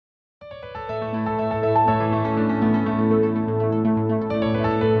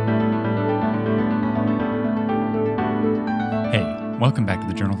Welcome back to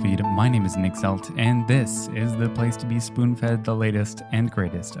the Journal Feed. My name is Nick Zelt, and this is the place to be spoon-fed the latest and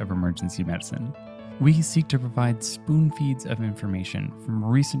greatest of emergency medicine. We seek to provide spoon feeds of information from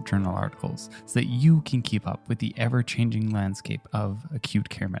recent journal articles so that you can keep up with the ever-changing landscape of acute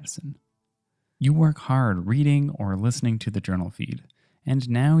care medicine. You work hard reading or listening to the Journal Feed, and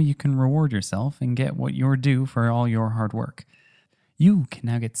now you can reward yourself and get what you're due for all your hard work. You can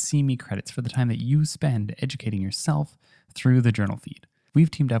now get CME credits for the time that you spend educating yourself through the Journal Feed.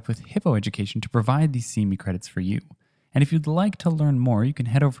 We've teamed up with Hippo Education to provide these CME credits for you. And if you'd like to learn more, you can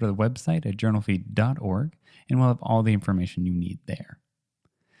head over to the website at journalfeed.org, and we'll have all the information you need there.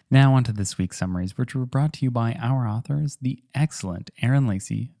 Now on to this week's summaries, which were brought to you by our authors, the excellent Aaron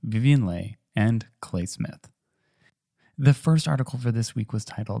Lacey, Vivian Lay, and Clay Smith. The first article for this week was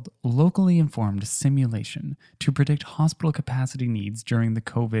titled, Locally Informed Simulation to Predict Hospital Capacity Needs During the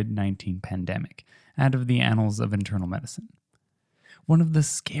COVID-19 Pandemic, out of the Annals of Internal Medicine. One of the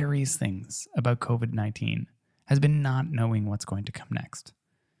scariest things about COVID-19 has been not knowing what's going to come next.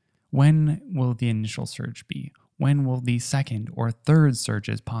 When will the initial surge be? When will the second or third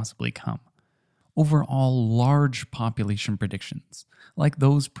surges possibly come? Overall, large population predictions, like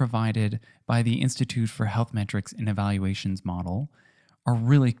those provided by the Institute for Health Metrics and Evaluations model, are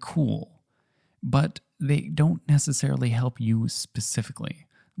really cool, but they don't necessarily help you specifically.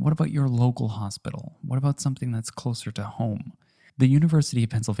 What about your local hospital? What about something that's closer to home? The University of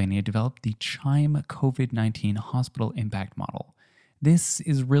Pennsylvania developed the CHIME COVID-19 Hospital Impact Model. This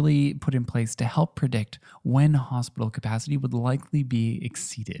is really put in place to help predict when hospital capacity would likely be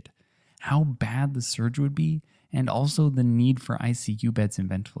exceeded, how bad the surge would be, and also the need for ICU beds and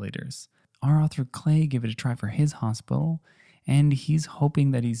ventilators. Our author Clay gave it a try for his hospital, and he's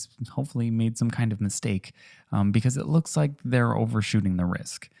hoping that he's hopefully made some kind of mistake because it looks like they're overshooting the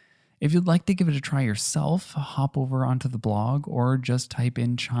risk. If you'd like to give it a try yourself, hop over onto the blog or just type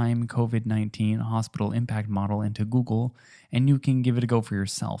in CHIME COVID-19 Hospital Impact Model into Google and you can give it a go for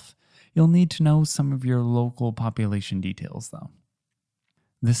yourself. You'll need to know some of your local population details though.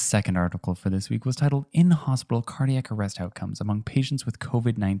 This second article for this week was titled In-Hospital Cardiac Arrest Outcomes Among Patients with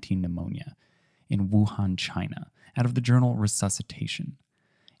COVID-19 Pneumonia in Wuhan, China, out of the journal Resuscitation.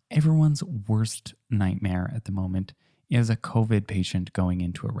 Everyone's worst nightmare at the moment is a COVID patient going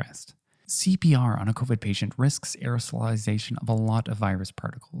into arrest. CPR on a COVID patient risks aerosolization of a lot of virus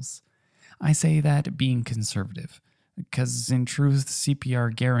particles. I say that being conservative, because in truth,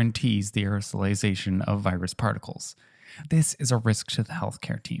 CPR guarantees the aerosolization of virus particles. This is a risk to the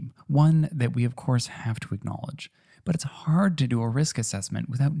healthcare team, one that we of course have to acknowledge, but it's hard to do a risk assessment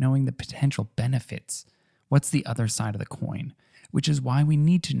without knowing the potential benefits. What's the other side of the coin? Which is why we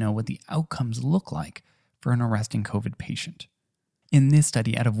need to know what the outcomes look like for an arresting COVID patient. In this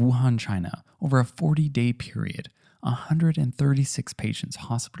study out of Wuhan, China, over a 40-day period, 136 patients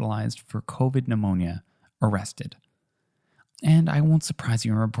hospitalized for COVID pneumonia arrested. And I won't surprise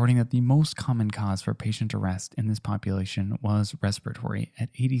you in reporting that the most common cause for patient arrest in this population was respiratory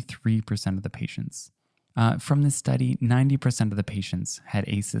at 83% of the patients. From this study, 90% of the patients had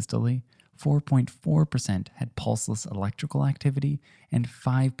asystole, 4.4% had pulseless electrical activity, and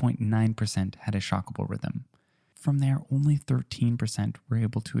 5.9% had a shockable rhythm. From there, only 13% were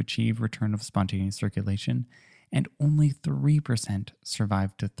able to achieve return of spontaneous circulation, and only 3%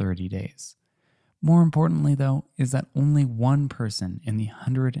 survived to 30 days. More importantly, though, is that only one person in the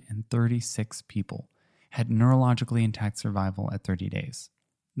 136 people had neurologically intact survival at 30 days.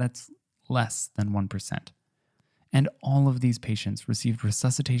 That's less than 1%. And all of these patients received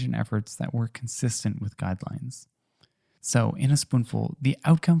resuscitation efforts that were consistent with guidelines. So, in a spoonful, the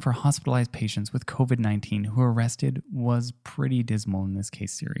outcome for hospitalized patients with COVID-19 who were arrested was pretty dismal in this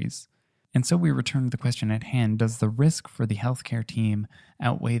case series. And so we return to the question at hand, does the risk for the healthcare team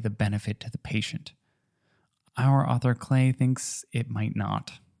outweigh the benefit to the patient? Our author Clay thinks it might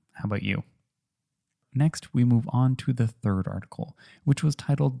not. How about you? Next, we move on to the third article, which was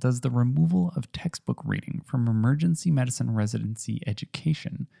titled, Does the Removal of Textbook Reading from Emergency Medicine Residency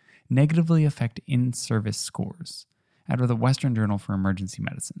Education Negatively Affect In-Service Scores? Out of the Western Journal for Emergency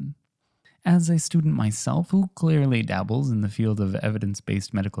Medicine. As a student myself who clearly dabbles in the field of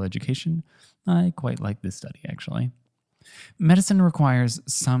evidence-based medical education, I quite like this study, actually. Medicine requires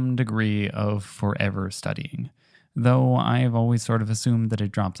some degree of forever studying, though I've always sort of assumed that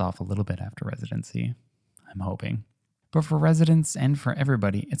it drops off a little bit after residency. I'm hoping. But for residents and for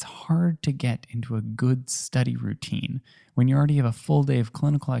everybody, it's hard to get into a good study routine when you already have a full day of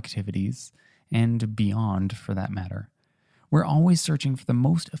clinical activities, and beyond for that matter. We're always searching for the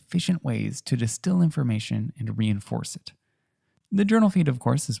most efficient ways to distill information and reinforce it. The journal feed, of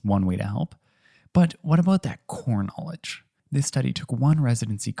course, is one way to help. But what about that core knowledge? This study took one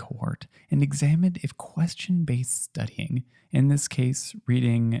residency cohort and examined if question-based studying, in this case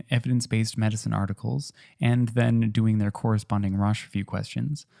reading evidence-based medicine articles and then doing their corresponding Roche review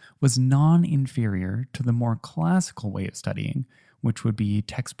questions, was non-inferior to the more classical way of studying, which would be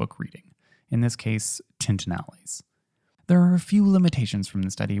textbook reading, in this case Tintinalli's. There are a few limitations from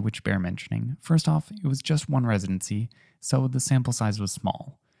the study which bear mentioning. First off, it was just one residency, so the sample size was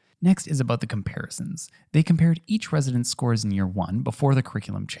small. Next is about the comparisons. They compared each resident's scores in year 1 before the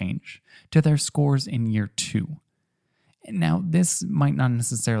curriculum change to their scores in year 2. Now, this might not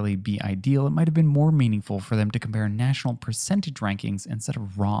necessarily be ideal. It might have been more meaningful for them to compare national percentage rankings instead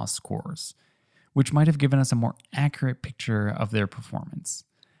of raw scores, which might have given us a more accurate picture of their performance.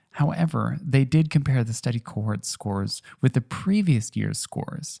 However, they did compare the study cohort scores with the previous year's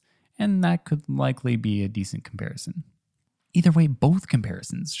scores, and that could likely be a decent comparison. Either way, both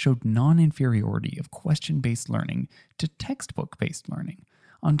comparisons showed non-inferiority of question-based learning to textbook-based learning.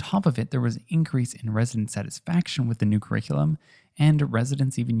 On top of it, there was an increase in resident satisfaction with the new curriculum, and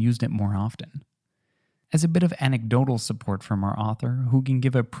residents even used it more often. As a bit of anecdotal support from our author, who can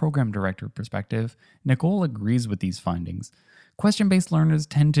give a program director perspective, Nicole agrees with these findings. Question-based learners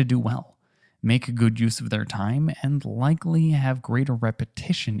tend to do well, make good use of their time, and likely have greater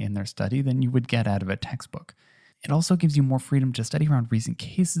repetition in their study than you would get out of a textbook. It also gives you more freedom to study around recent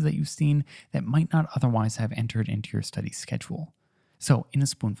cases that you've seen that might not otherwise have entered into your study schedule. So, in a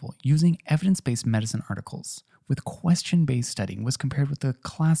spoonful, using evidence-based medicine articles with question-based studying was compared with the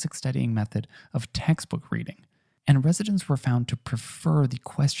classic studying method of textbook reading, and residents were found to prefer the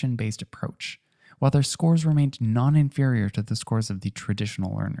question-based approach, while their scores remained non-inferior to the scores of the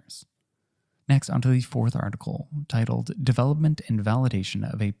traditional learners. Next, onto the fourth article, titled Development and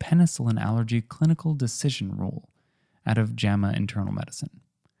Validation of a Penicillin Allergy Clinical Decision Rule, out of JAMA Internal Medicine.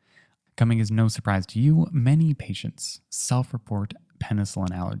 Coming as no surprise to you, many patients self-report penicillin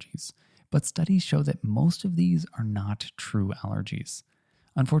allergies, but studies show that most of these are not true allergies.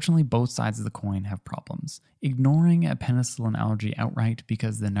 Unfortunately, both sides of the coin have problems. Ignoring a penicillin allergy outright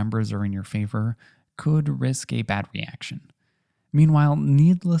because the numbers are in your favor could risk a bad reaction. Meanwhile,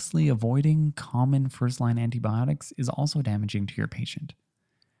 needlessly avoiding common first-line antibiotics is also damaging to your patient.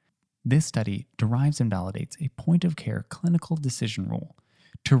 This study derives and validates a point-of-care clinical decision rule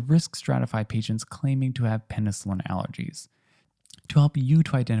to risk stratify patients claiming to have penicillin allergies, to help you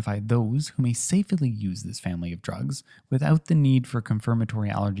to identify those who may safely use this family of drugs without the need for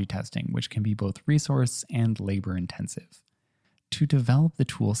confirmatory allergy testing, which can be both resource and labor-intensive. To develop the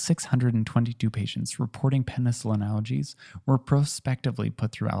tool, 622 patients reporting penicillin allergies were prospectively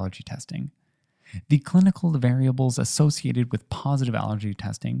put through allergy testing. The clinical variables associated with positive allergy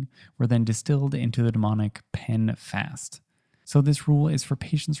testing were then distilled into the mnemonic PEN-FAST. So this rule is for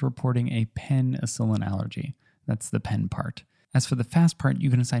patients reporting a penicillin allergy. That's the pen part. As for the FAST part, you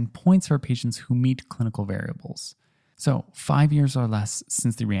can assign points for patients who meet clinical variables. So 5 years or less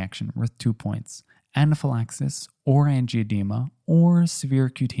since the reaction, worth 2 points. Anaphylaxis or angioedema or severe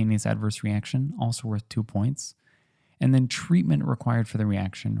cutaneous adverse reaction, also worth 2 points. And then treatment required for the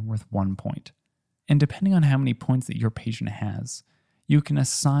reaction, worth 1 point. And depending on how many points that your patient has, you can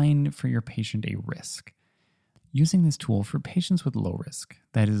assign for your patient a risk. Using this tool for patients with low risk,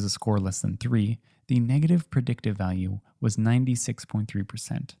 that is a score less than 3, the negative predictive value was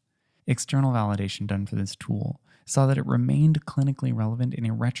 96.3%. External validation done for this tool saw that it remained clinically relevant in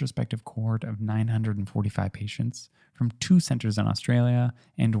a retrospective cohort of 945 patients from 2 centers in Australia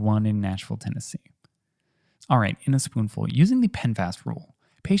and 1 in Nashville, Tennessee. Alright, in a spoonful, using the PEN-FAST rule,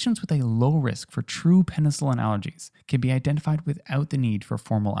 patients with a low risk for true penicillin allergies can be identified without the need for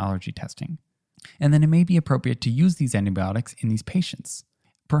formal allergy testing. And then it may be appropriate to use these antibiotics in these patients,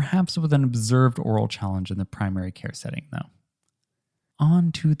 perhaps with an observed oral challenge in the primary care setting, though.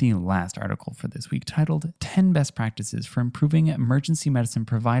 On to the last article for this week, titled 10 Best Practices for Improving Emergency Medicine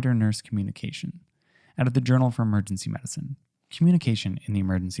Provider-Nurse Communication, out of the Journal for Emergency Medicine. Communication in the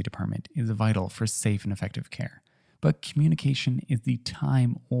emergency department is vital for safe and effective care, but communication is the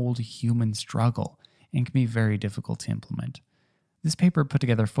time-old human struggle and can be very difficult to implement. This paper put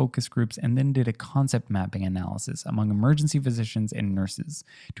together focus groups and then did a concept mapping analysis among emergency physicians and nurses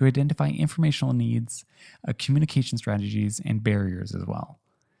to identify informational needs, communication strategies, and barriers as well.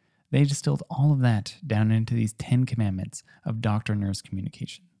 They distilled all of that down into these 10 commandments of doctor-nurse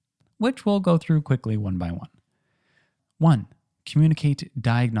communication, which we'll go through quickly one by one. 1. Communicate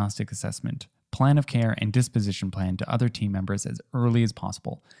diagnostic assessment, plan of care, and disposition plan to other team members as early as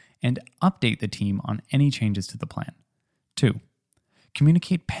possible, and update the team on any changes to the plan. 2.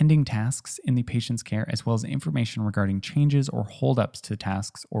 Communicate pending tasks in the patient's care as well as information regarding changes or holdups to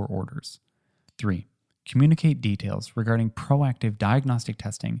tasks or orders. 3. communicate details regarding proactive diagnostic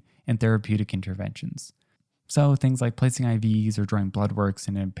testing and therapeutic interventions. So things like placing IVs or drawing blood works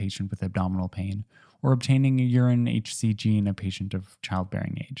in a patient with abdominal pain, or obtaining a urine HCG in a patient of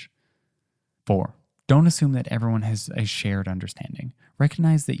childbearing age. 4. Don't assume that everyone has a shared understanding.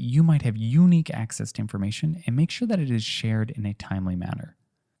 Recognize that you might have unique access to information and make sure that it is shared in a timely manner.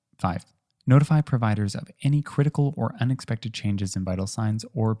 5. Notify providers of any critical or unexpected changes in vital signs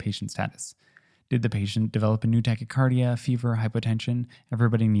or patient status. Did the patient develop a new tachycardia, fever, hypotension?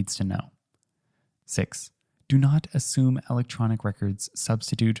 Everybody needs to know. 6. Do not assume electronic records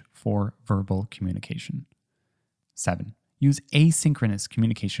substitute for verbal communication. 7. Use asynchronous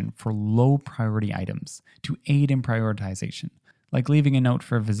communication for low priority items to aid in prioritization, like leaving a note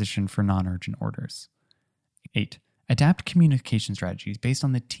for a physician for non-urgent orders. 8. Adapt communication strategies based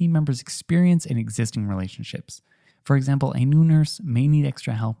on the team member's experience and existing relationships. For example, a new nurse may need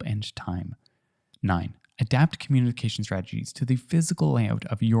extra help and time. 9. Adapt communication strategies to the physical layout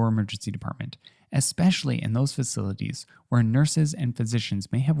of your emergency department, especially in those facilities where nurses and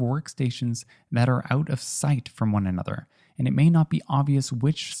physicians may have workstations that are out of sight from one another, and it may not be obvious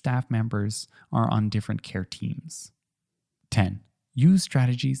which staff members are on different care teams. 10. Use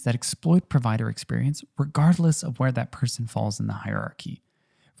strategies that exploit provider experience regardless of where that person falls in the hierarchy.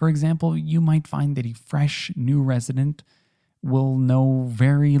 For example, you might find that a fresh new resident will know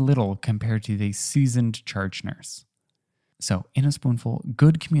very little compared to the seasoned charge nurse. So, in a spoonful,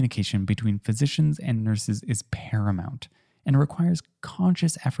 good communication between physicians and nurses is paramount and requires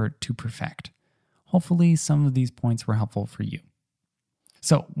conscious effort to perfect. Hopefully, some of these points were helpful for you.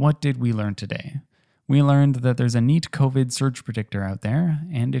 So, what did we learn today? We learned that there's a neat COVID surge predictor out there,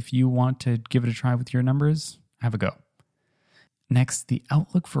 and if you want to give it a try with your numbers, have a go. Next, the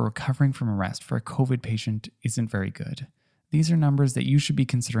outlook for recovering from arrest for a COVID patient isn't very good. These are numbers that you should be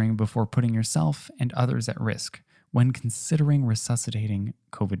considering before putting yourself and others at risk when considering resuscitating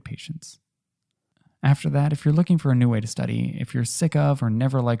COVID patients. After that, if you're looking for a new way to study, if you're sick of or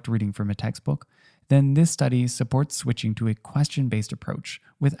never liked reading from a textbook, then this study supports switching to a question-based approach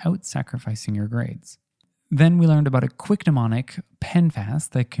without sacrificing your grades. Then we learned about a quick mnemonic,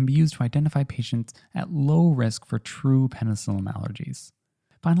 PenFast, that can be used to identify patients at low risk for true penicillin allergies.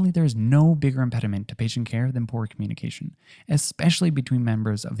 Finally, there is no bigger impediment to patient care than poor communication, especially between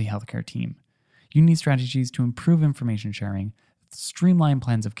members of the healthcare team. You need strategies to improve information sharing, streamline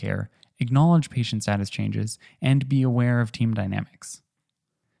plans of care, acknowledge patient status changes, and be aware of team dynamics.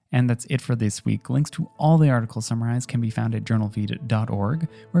 And that's it for this week. Links to all the articles summarized can be found at JournalFeed.org,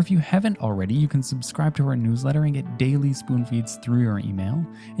 where if you haven't already, you can subscribe to our newsletter and get daily spoon feeds through your email.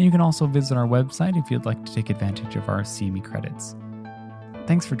 And you can also visit our website if you'd like to take advantage of our CME credits.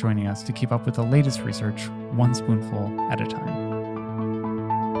 Thanks for joining us to keep up with the latest research, one spoonful at a time.